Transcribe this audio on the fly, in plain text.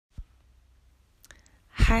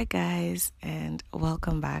Hi guys, and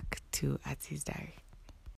welcome back to Ati's Diary.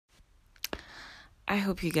 I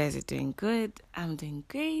hope you guys are doing good. I'm doing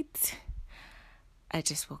great. I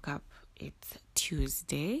just woke up. It's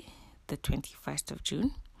Tuesday, the 21st of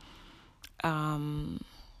June. I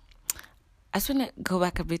just want to go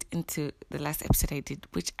back a bit into the last episode I did,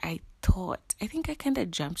 which I think I kind of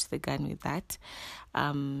jumped the gun with that,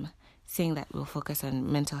 saying that we'll focus on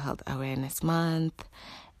Mental Health Awareness Month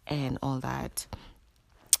and all that.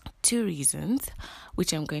 2 reasons,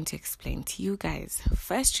 which I'm going to explain to you guys.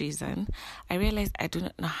 First reason, I realized I do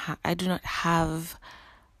not have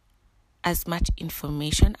as much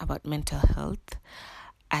information about mental health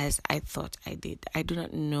as I thought I did. I do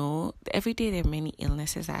not know. Every day there are many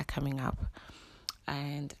illnesses that are coming up,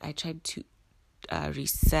 and I tried to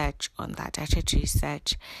research on that. I tried to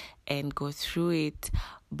research and go through it,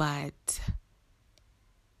 but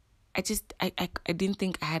I didn't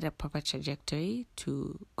think I had a proper trajectory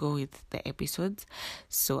to go with the episodes,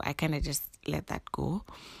 so I kind of just let that go.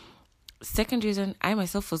 Second reason, I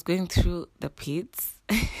myself was going through the pits,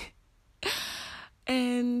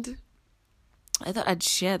 and I thought I'd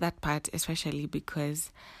share that part, especially because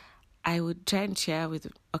I would try and share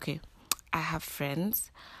I have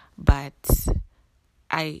friends, but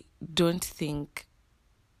I don't think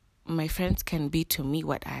my friends can be to me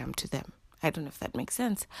what I am to them. I don't know if that makes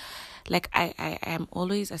sense. Like, I am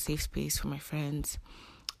always a safe space for my friends,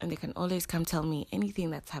 and they can always come tell me anything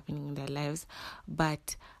that's happening in their lives,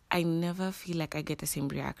 but I never feel like I get the same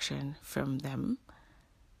reaction from them.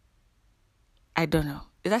 I don't know.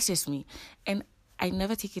 That's just me. And I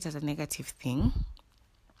never take it as a negative thing.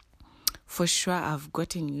 For sure, I've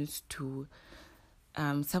gotten used to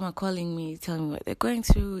someone calling me, telling me what they're going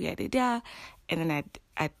through, yada yada, and then I'd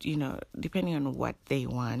depending on what they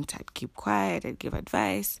want, I'd keep quiet, I'd give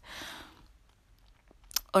advice,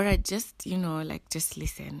 or I'd just just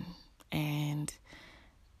listen. And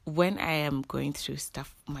when I am going through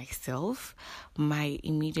stuff myself, my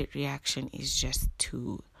immediate reaction is just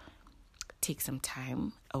to take some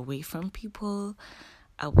time away from people,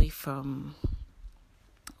 away from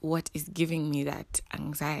what is giving me that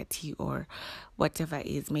anxiety or whatever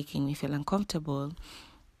is making me feel uncomfortable,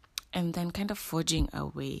 and then kind of forging a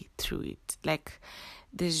way through it. Like,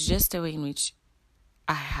 there's just a way in which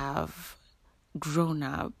I have grown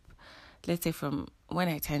up, let's say from when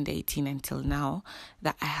I turned 18 until now,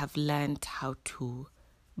 that I have learned how to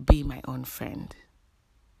be my own friend.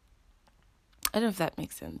 I don't know if that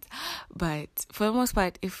makes sense, but for the most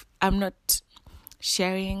part, if I'm not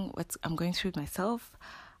sharing what I'm going through with myself,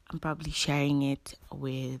 I'm probably sharing it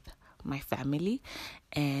with my family.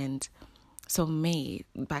 And so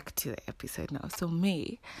back to the episode now. So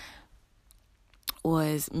May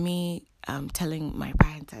was me telling my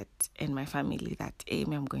parents and my family that, hey,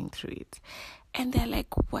 I'm going through it. And they're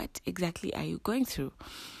like, what exactly are you going through?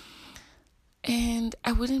 And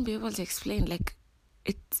I wouldn't be able to explain. Like,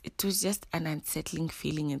 it was just an unsettling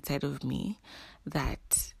feeling inside of me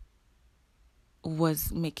that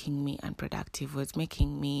was making me unproductive, was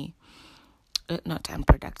making me not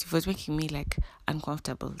unproductive, was making me like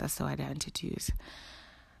uncomfortable. That's the word I wanted to use.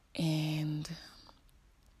 And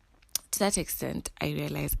to that extent, I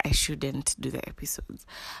realized I shouldn't do the episodes.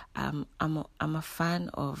 I'm a fan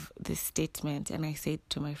of this statement, and I say it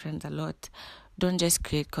to my friends a lot: don't just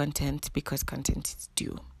create content because content is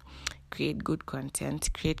due. Create good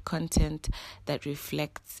content. Create content that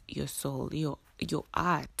reflects your soul. Your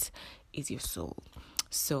art is your soul.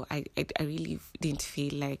 So I really didn't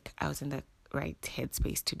feel like I was in the right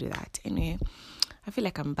headspace to do that. Anyway, I feel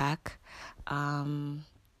like I'm back.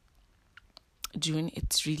 June,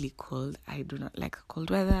 it's really cold. I do not like cold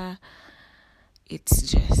weather. It's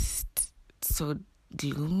just so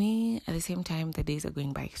gloomy. At the same time, the days are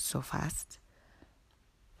going by so fast.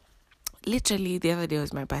 Literally, the other day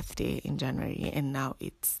was my birthday in January, and now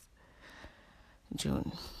it's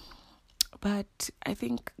June. But I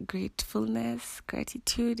think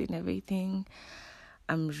gratitude and everything,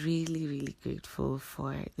 I'm really, really grateful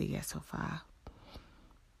for the year so far.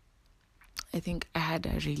 I think I had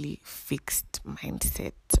a really fixed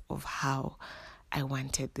mindset of how I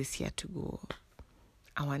wanted this year to go.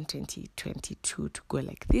 I want 2022 to go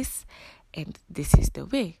like this, and this is the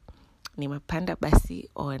way. Nimepanda basi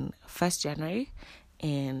on 1st January,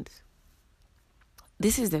 and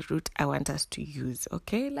this is the route I want us to use,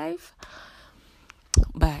 okay, life?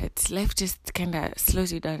 But life just kind of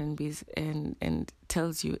slows you down and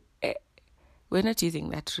tells you, we're not using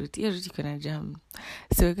that route. Your route, you're going to jam.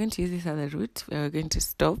 So we're going to use this other route where we're going to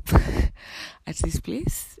stop at this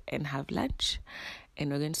place and have lunch.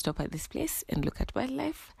 And we're going to stop at this place and look at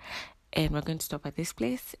wildlife. and we're going to stop at this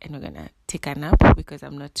place, and we're going to take a nap because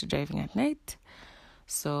I'm not driving at night.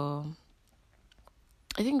 So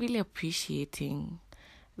I think really appreciating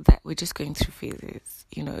that we're just going through phases,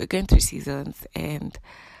 we're going through seasons, and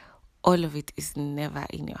all of it is never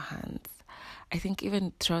in your hands. I think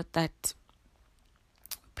even throughout that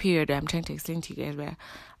period, I'm trying to explain to you guys, where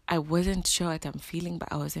I wasn't sure what I'm feeling,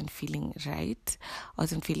 but I wasn't feeling right. I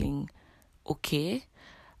wasn't feeling okay.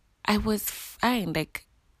 I was fine, like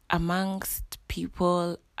amongst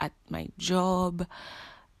people at my job.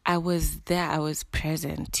 I was there, I was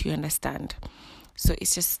present, you understand? So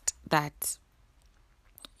it's just that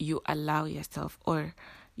you allow yourself, or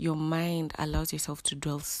your mind allows yourself to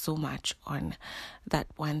dwell so much on that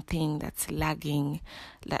one thing that's lagging,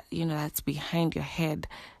 that that's behind your head,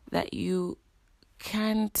 that you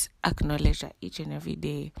can't acknowledge that each and every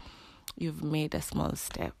day you've made a small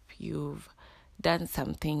step, you've done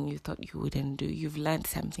something you thought you wouldn't do, you've learned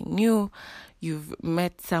something new, you've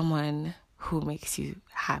met someone who makes you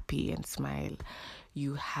happy and smile,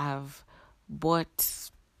 you have bought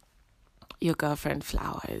your girlfriend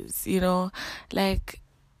flowers, like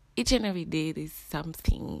each and every day there's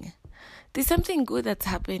something good that's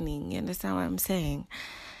happening. You understand what I'm saying?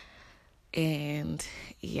 And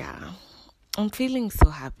yeah, I'm feeling so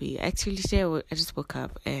happy. Actually, today I just woke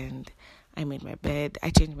up and I made my bed. I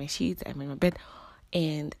changed my sheets. I made my bed,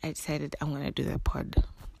 and I decided I'm gonna do the pod.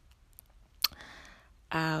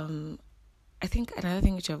 I think another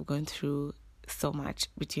thing which I've gone through so much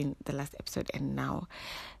between the last episode and now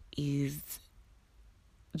is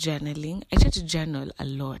journaling. I try to journal a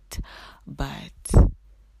lot, but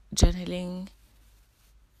journaling,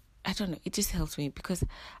 I don't know, it just helps me because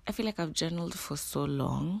I feel like I've journaled for so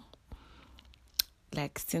long.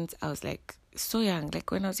 Like since I was like so young, like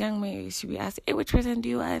when I was young, maybe she be asked, "Hey, which present do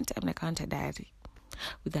you want?" I'm like, "I want a diary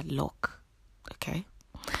with a lock." Okay.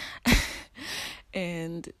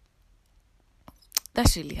 And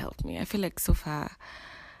that's really helped me. I feel like so far,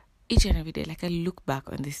 each and every day, like I look back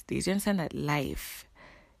on this day, you understand that life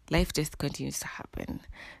just continues to happen.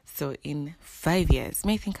 So in 5 years,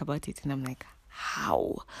 may think about it and I'm like,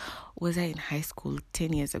 how was I in high school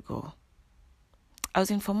 10 years ago? I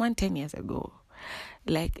was in Form 1 10 years ago.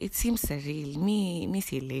 Like, it seems surreal. Me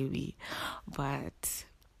sielewi. But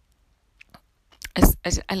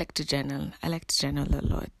I like to journal. I like to journal a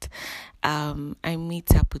lot. I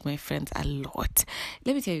meet up with my friends a lot.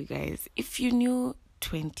 Let me tell you guys, if you knew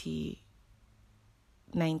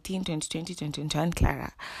 2019, 2020, 2021,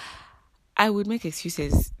 Clara, I would make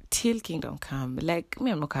excuses till kingdom come. Like, me,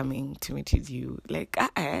 I'm not coming to meet with you. Like,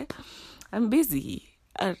 I'm busy.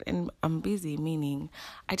 And I'm busy, meaning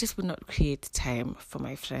I just would not create time for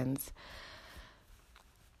my friends.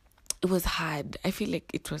 It was hard. I feel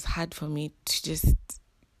like it was hard for me to just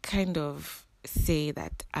kind of say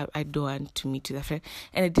that I don't want to meet with a friend.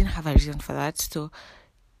 And I didn't have a reason for that. So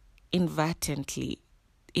inadvertently,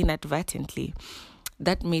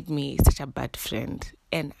 that made me such a bad friend.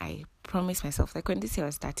 And I promised myself, like when this year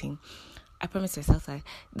was starting, I promised myself that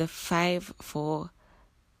the 5, 4,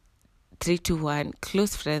 3, 2, 1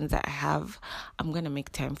 close friends that I have, I'm going to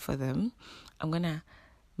make time for them. I'm going to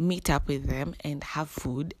meet up with them and have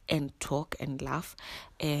food and talk and laugh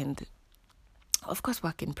and, of course,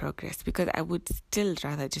 work in progress, because I would still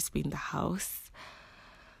rather just be in the house,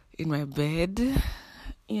 in my bed,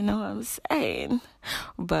 you know what I'm saying?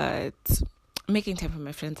 But making time for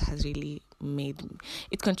my friends has really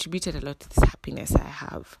it contributed a lot to this happiness I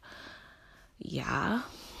have. Yeah.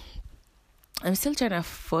 I'm still trying to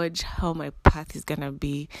forge how my path is gonna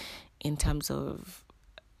be in terms of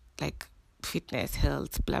like fitness,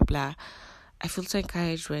 health, blah blah. I feel so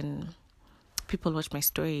encouraged when people watch my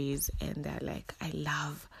stories and they're like, I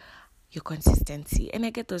love your consistency. And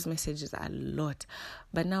I get those messages a lot.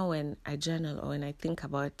 But now when I journal or when I think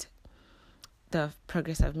about the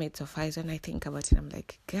progress I've made so far, is when I think about it, I'm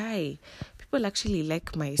like, guy, people actually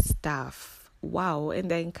like my stuff. Wow.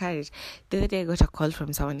 And they're encouraged. The other day I got a call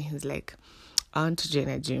from someone who's like, I want to join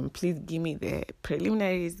a gym. Please give me the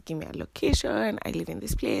preliminaries. Give me a location. I live in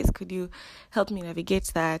this place. Could you help me navigate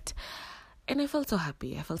that? And I felt so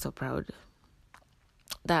happy. I felt so proud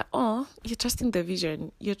that, you're trusting the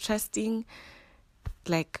vision. You're trusting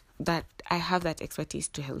like that I have that expertise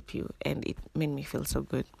to help you. And it made me feel so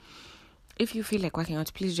good. If you feel like working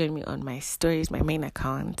out, please join me on my stories, my main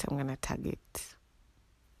account. I'm going to tag it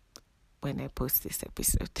when I post this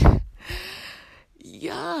episode.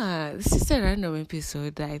 Yeah, this is a random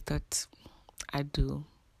episode that I thought I'd do.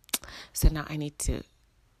 So now I need to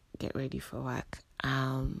get ready for work.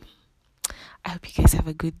 I hope you guys have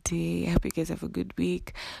a good day. I hope you guys have a good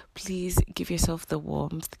week. Please give yourself the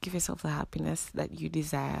warmth, give yourself the happiness that you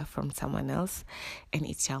desire from someone else, and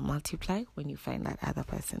it shall multiply when you find that other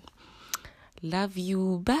person. Love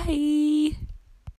you. Bye.